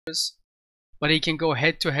but he can go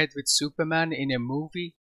head to head with Superman in a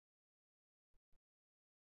movie.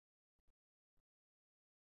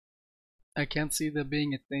 I can't see there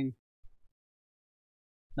being a thing.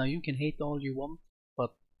 Now you can hate all you want,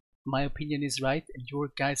 but my opinion is right and your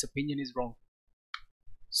guy's opinion is wrong.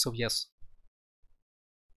 So yes.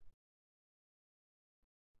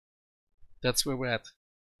 That's where we're at.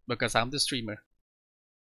 Because I'm the streamer.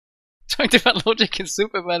 Trying to find logic in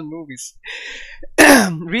Superman movies.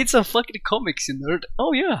 Read some fucking comics, you nerd.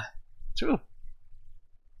 Oh yeah, true.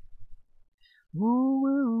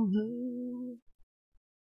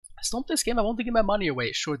 Stomp this game, I want to give my money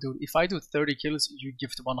away. Sure dude, if I do 30 kills, you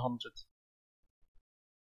gift 100.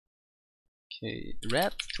 Okay,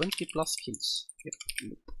 rat, 20 plus kills.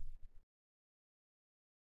 Yep.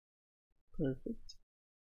 Perfect.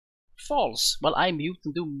 False. Well, I mute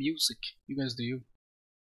and do music. You guys do you.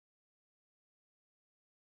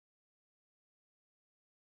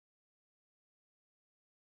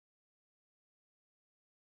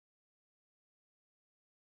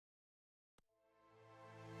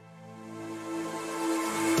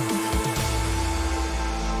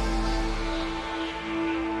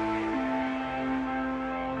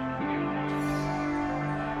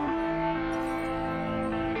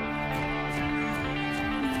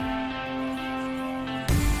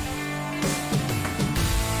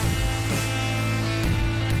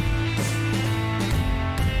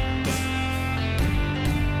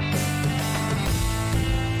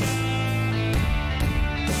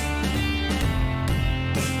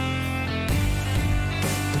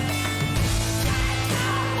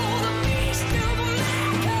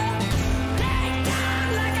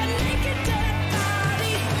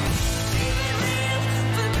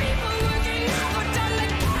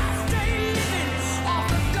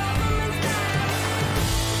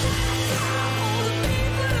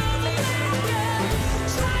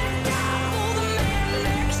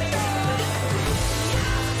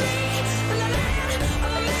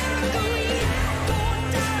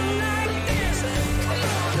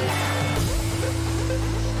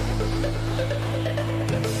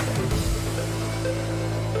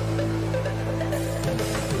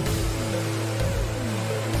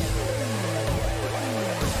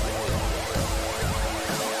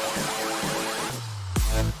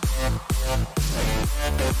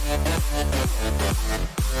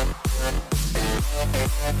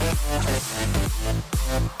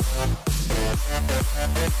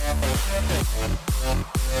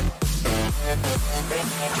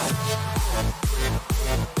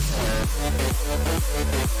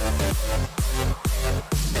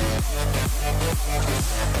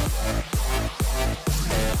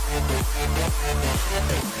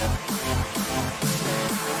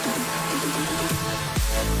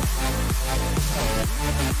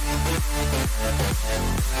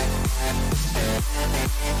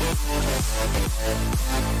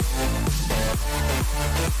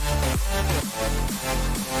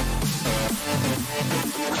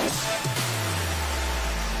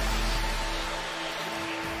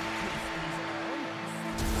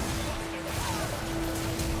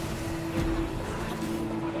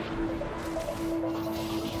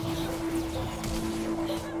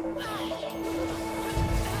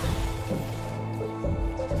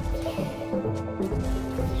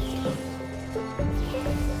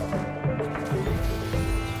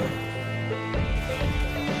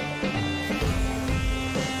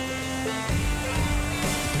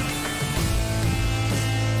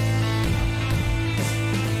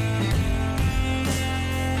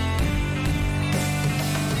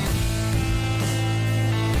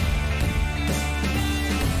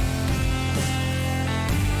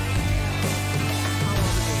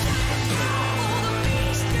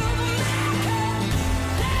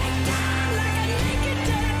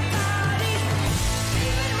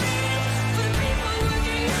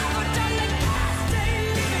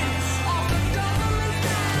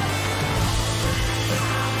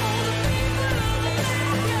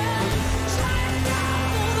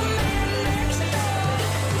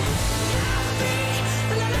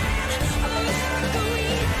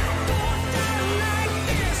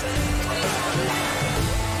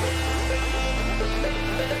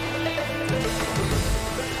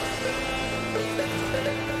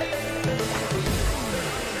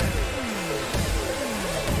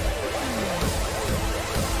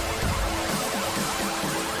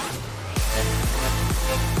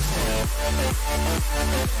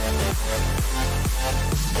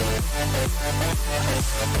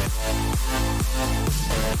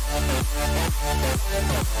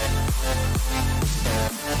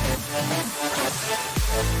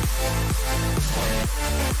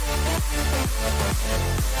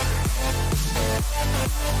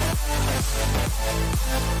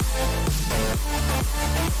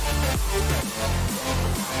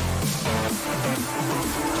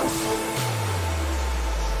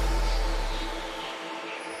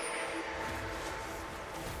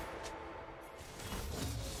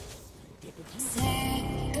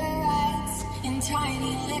 Cigarettes in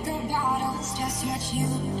tiny liquor bottles, just what you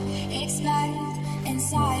expect.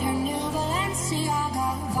 Inside her new Balenciaga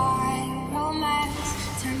viral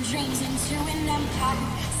mess, turned dreams into an empire.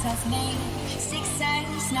 Self-made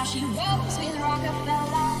success, now she rolls with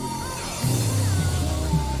Rockefeller.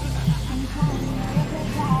 In tiny liquor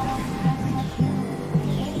bottles,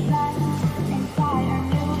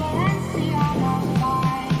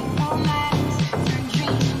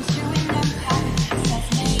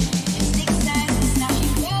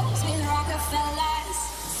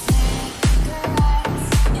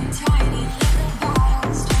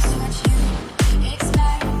 just what you expect. Inside her new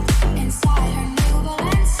Balenciaga viral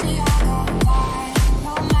mess,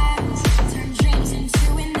 turned dreams into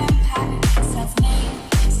an empire. Self-made success, now she rolls with Rockefellers.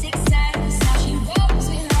 Cigarettes in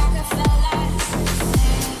tiny liquor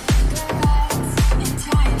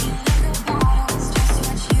bottles, just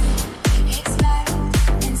what you expect.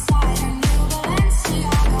 Inside her new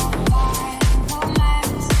Balenciaga viral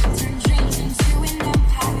mess, turned dreams into an empire. Self-made success, now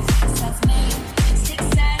she rolls with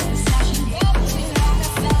Rockefellers.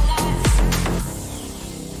 Cigarettes in tiny liquor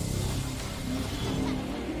bottles, just what you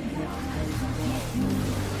expect. Inside her new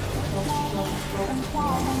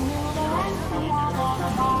Balenciaga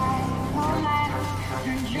viral mess,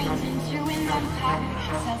 turned dreams into an empire.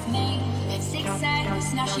 Self-made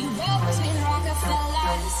success, now she rolls with Rockefellers. Inside her new Balenciaga viral mess, turned dreams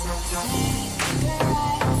into an empire. Self-made success, now she rolls with Rockefellers.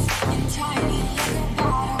 Cigarettes in tiny liquor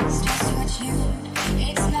bottles, just what you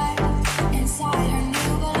expect. Inside her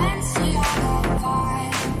new Balenciaga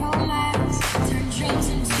viral mess, turned dreams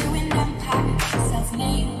into an empire.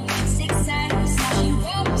 Self-made success, now she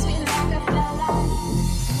rolls with Rockefellers.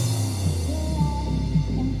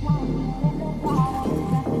 In tiny liquor bottles,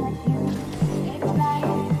 just what you expect.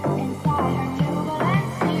 Inside her new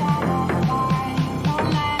Balenciaga viral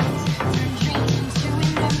mess, turned dreams into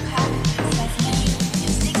an empire.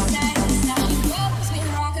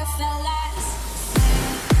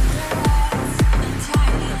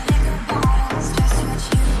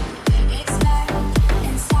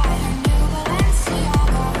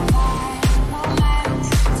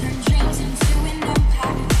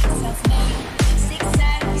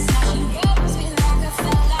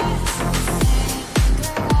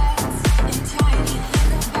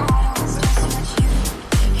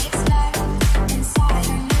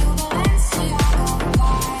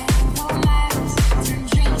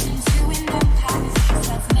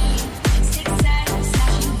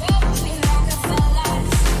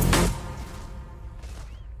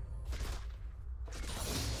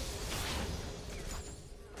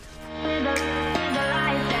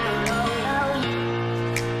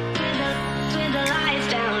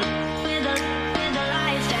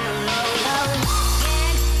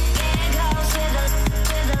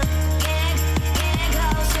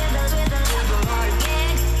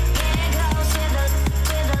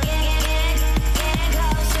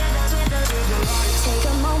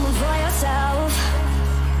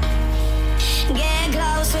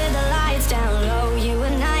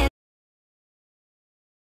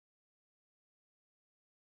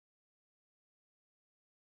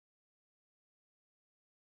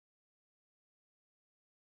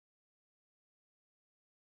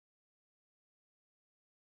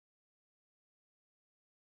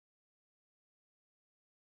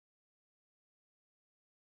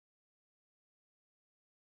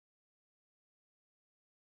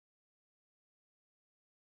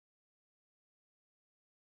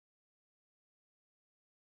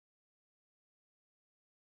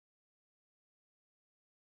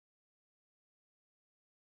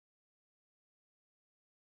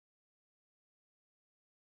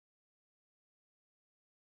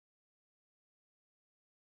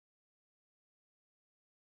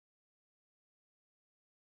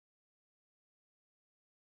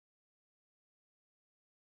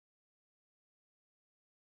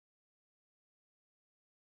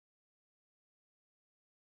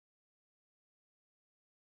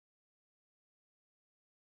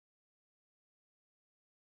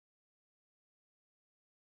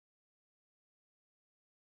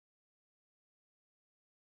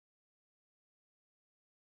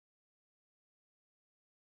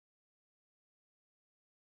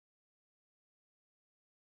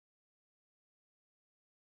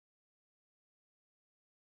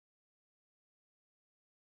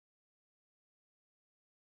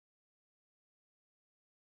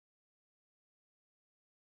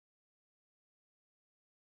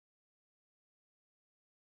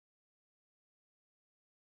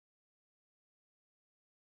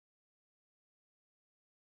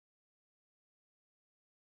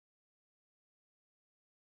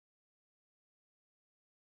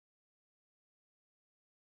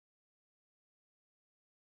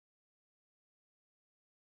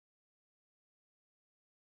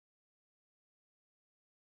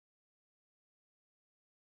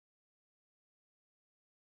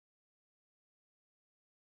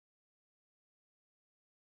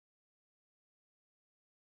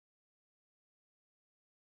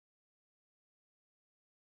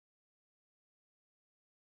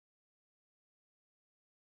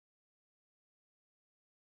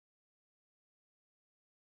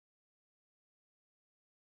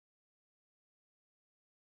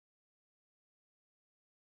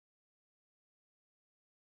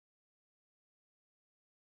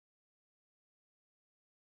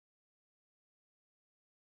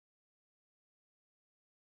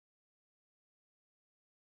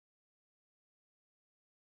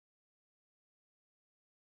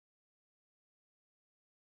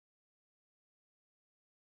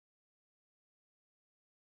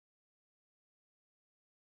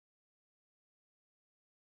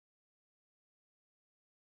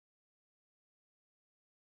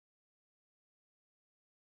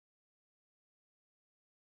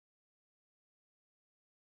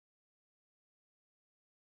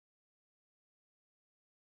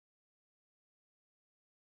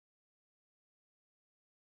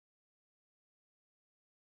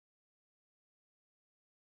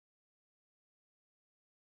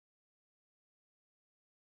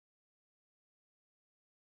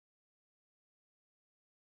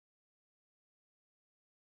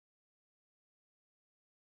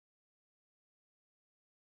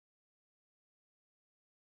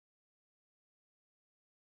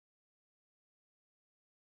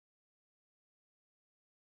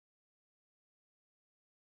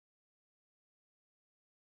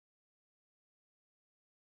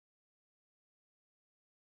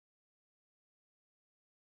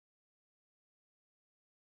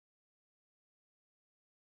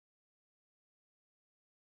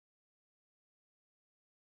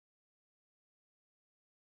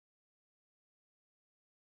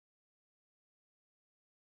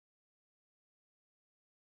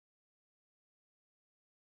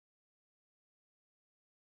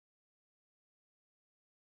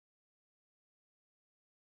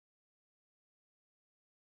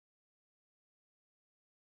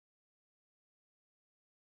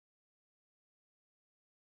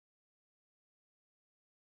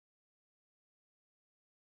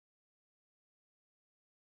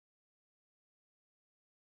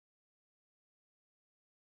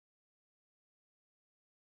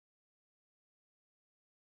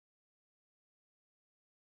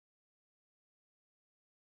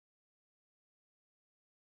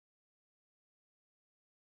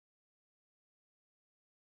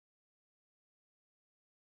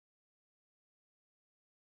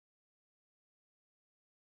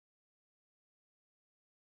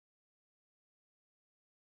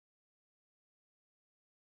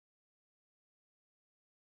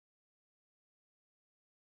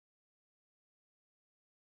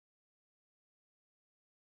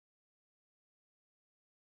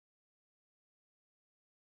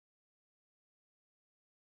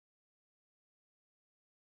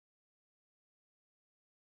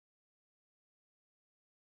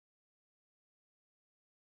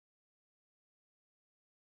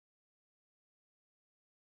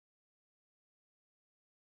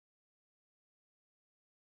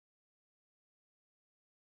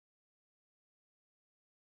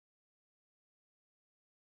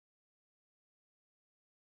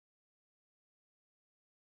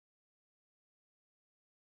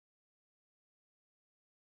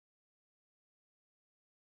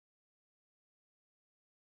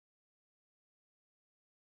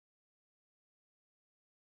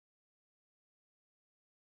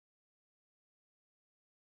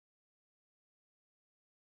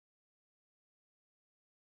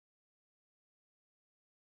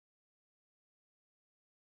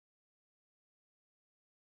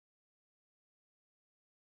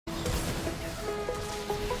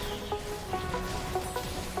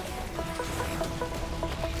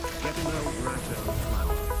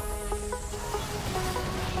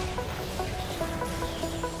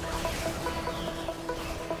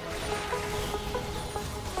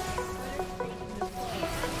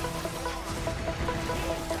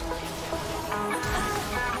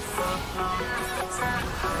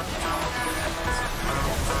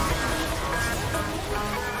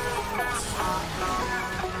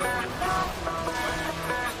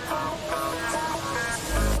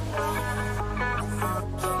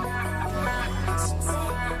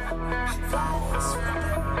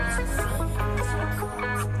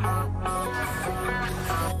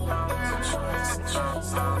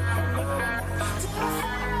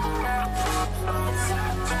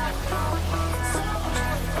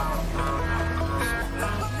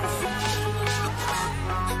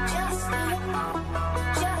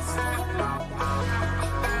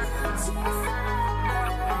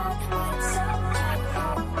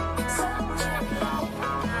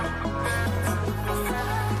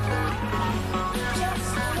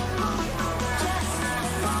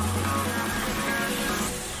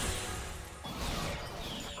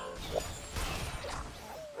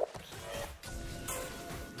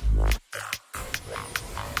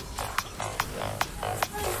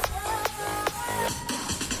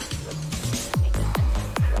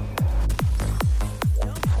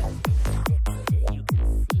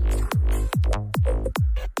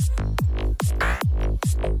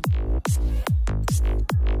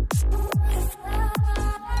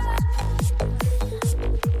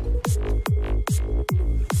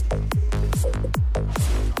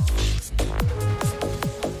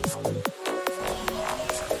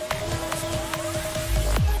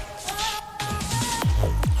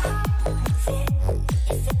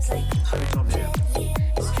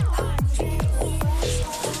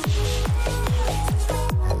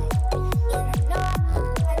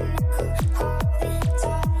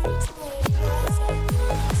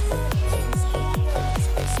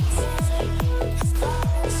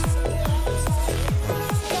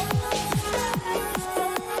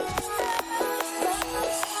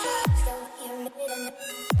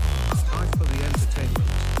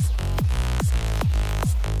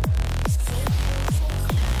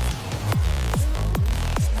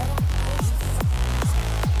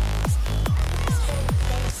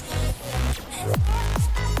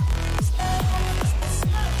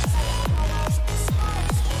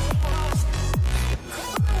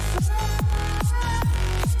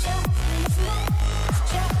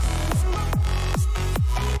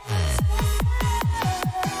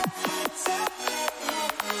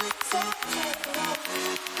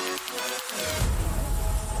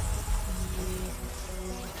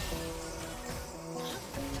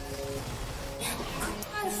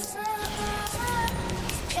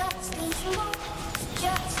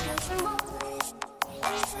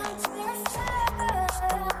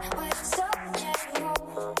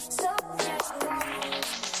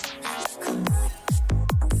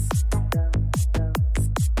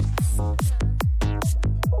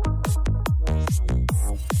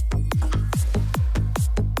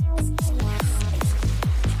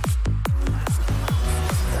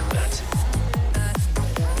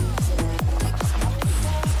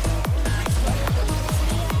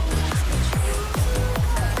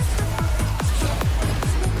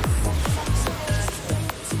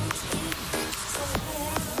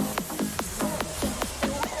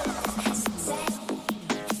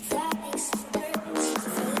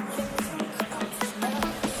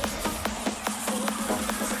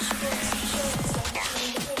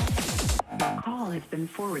 been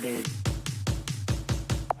forwarded.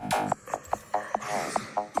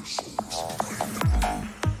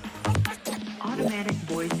 Automatic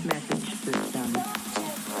voice message system.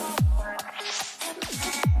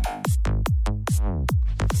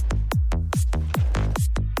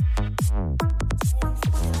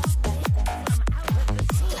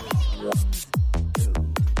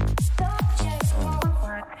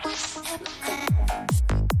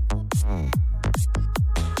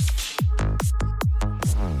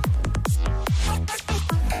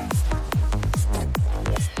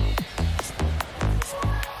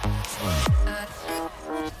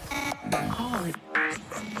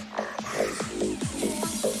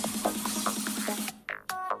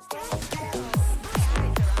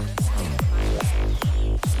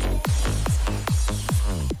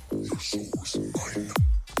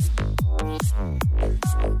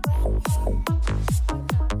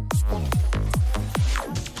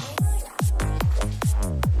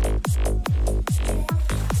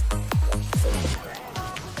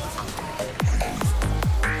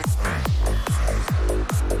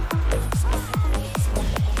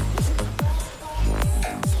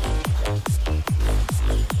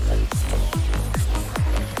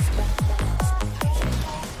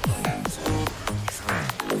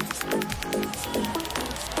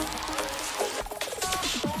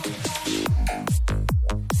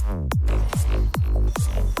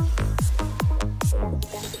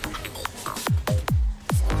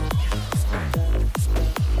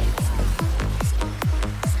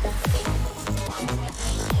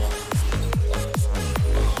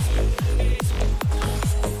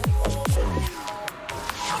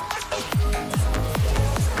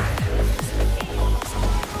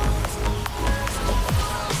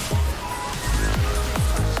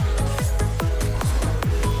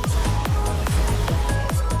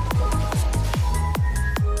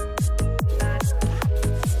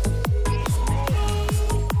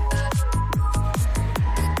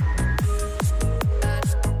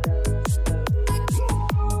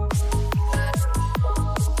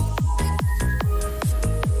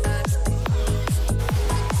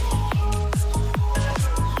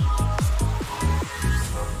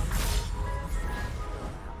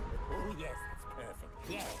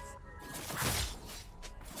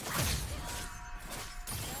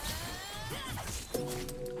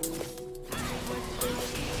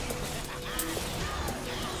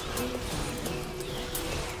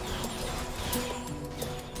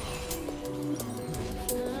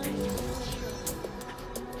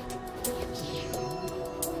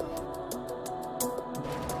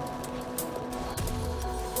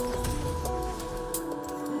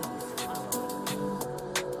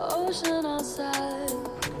 Ocean outside,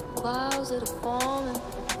 clouds that are forming.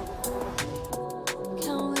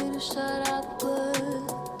 Can't wait to shut out the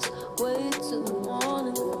bloods, wait till the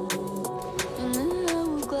morning. In the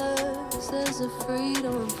hourglass, there's a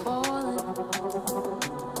freedom falling.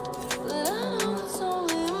 But I know it's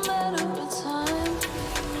only a matter of time.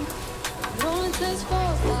 It only takes 4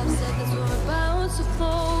 or 5 seconds, we're about to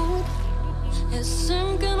float. It's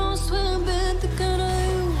sinking or swimming, thinking of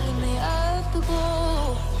you in the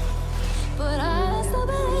afterglow. But I still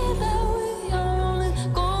believe that we are only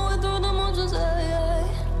going through the motions,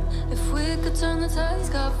 If we could turn the tides,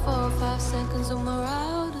 got 4 or 5 seconds and we're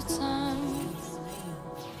out of time.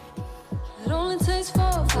 It only takes 4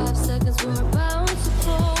 or 5 seconds, we're about to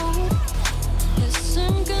float. It's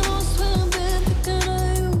sinking or swimming, thinking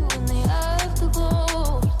of you in the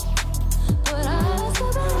afterglow. But I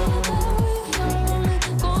still believe that we are only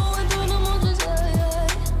going through the motions,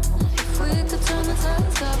 If we could turn the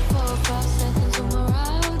tides, got 4 or 5 seconds and we're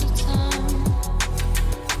out of time.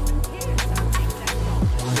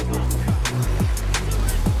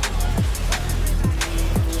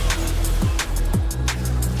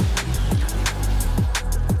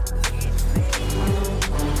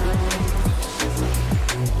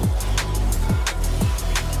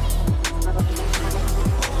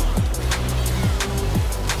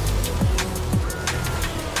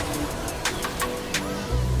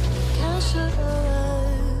 Can't shut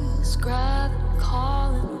us, grab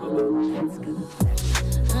calling.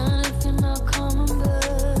 And if you're not coming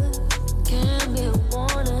back, can be a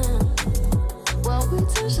warning. While we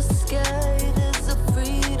touch the sky, there's a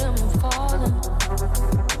freedom falling.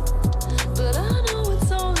 But I know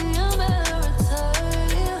it's only a matter of time.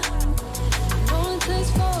 It only takes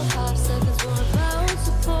 4 or 5 seconds, we're about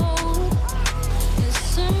to float. It's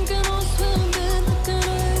sinking or swimming, thinking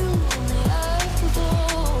of you in the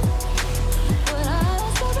afterglow. But I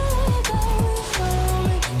still believe that we are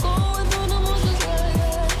only going through the motions,